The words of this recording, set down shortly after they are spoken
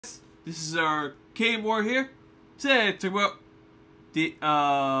This is our K-More here. Today, talk about the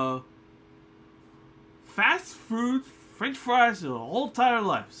fast food French fries the whole entire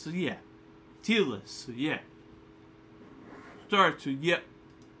life. So yeah, tier list. So yeah, start to yep.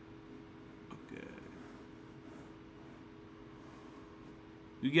 Okay.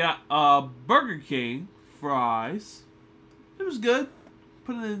 You got Burger King fries. It was good.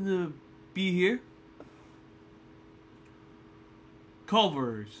 Put it in the B here.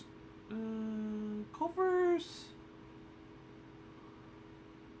 Culver's. Culver's.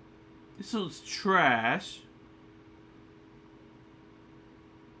 This one's trash.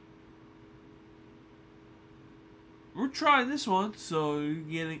 We're trying this one, so you're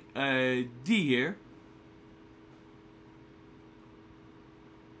getting a D here.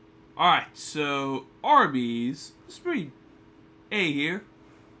 Alright, so Arby's. It's pretty A here.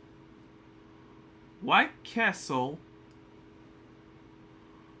 White Castle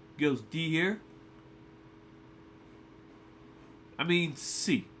goes D here. I mean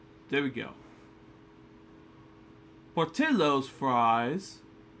C. There we go. Portillo's fries.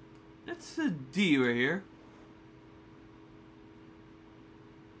 That's a D right here.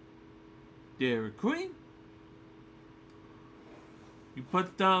 Dairy Queen. You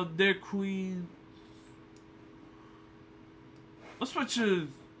put down Dairy Queen. Let's switch to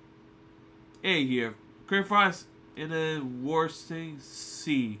A here. Cream fries, and then worst thing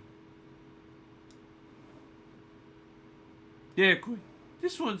C. Dairy Queen.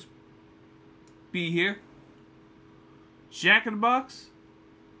 This one's B here. Jack in the Box.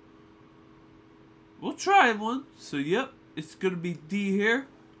 We'll try one. So yep, it's gonna be D here.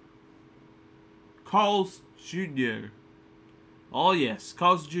 Carl's Jr. Oh yes,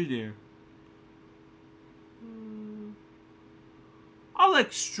 Carl's Jr. I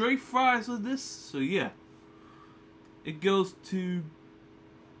like straight fries with this, so yeah. It goes to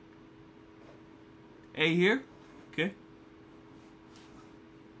A here. Okay.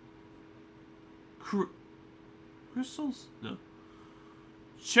 Crystals? No.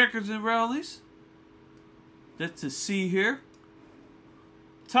 Checkers and Rowley's. That's a C here.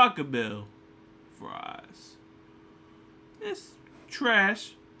 Taco Bell fries. It's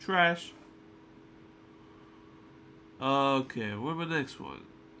trash. Trash. Okay, what about the next one?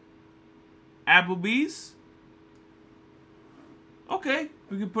 Applebee's. Okay,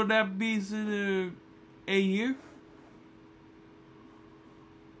 we can put Applebee's in A here.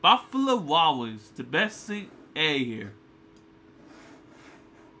 Buffalo Wild Wings, the best thing, A here.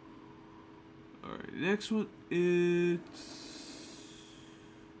 Alright, next one is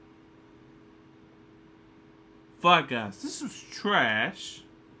Five Guys. This was trash.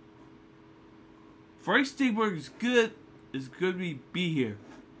 Fried steak burger is good. It's going to be B here.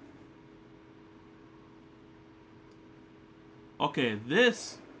 Okay,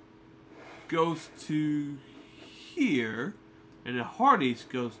 this goes to here. And the Hardee's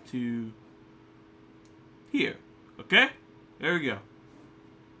goes to here. Okay? There we go.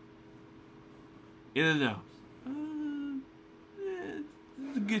 In and out.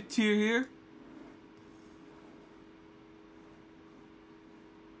 It's a good tier here.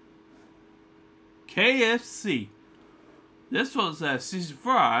 KFC. This one's seasoned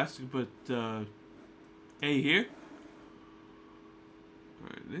fries. You put A here.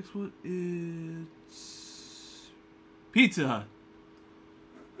 Alright, next one is Pizza Hut.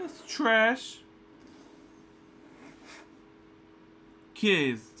 That's trash.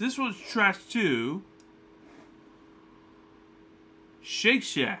 Kids, this one's trash too. Shake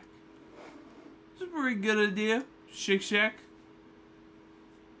Shack. This is a pretty good idea. Shake Shack.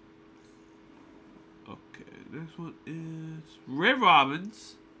 Okay, next one is Red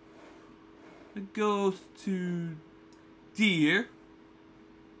Robin's. It goes to D here.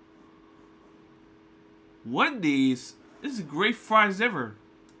 Wendy's. This is great fries ever.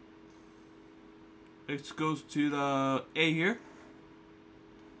 It goes to the A here.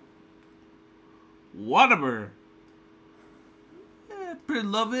 Whataburger. Yeah, pretty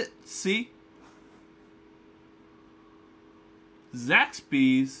love it. C.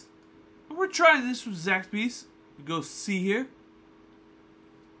 Zaxby's. We're trying this with Zaxby's. It goes C here.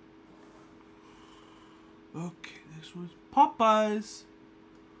 Okay, next one's Popeyes.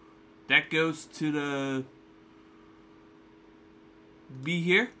 That goes to the B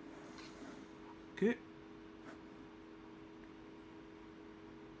here. Okay.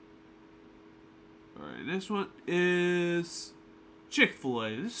 Alright, this one is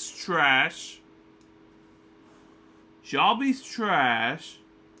Chick-fil-A. This is trash. Jollibee trash.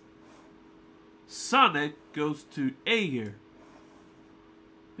 Sonic goes to A here.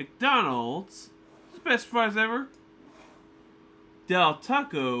 McDonald's. It's the best fries ever. Del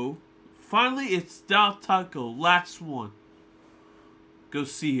Taco finally, it's Del Taco. Last one. Go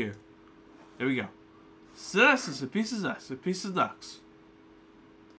see here. There we go. So this is a piece of ducks.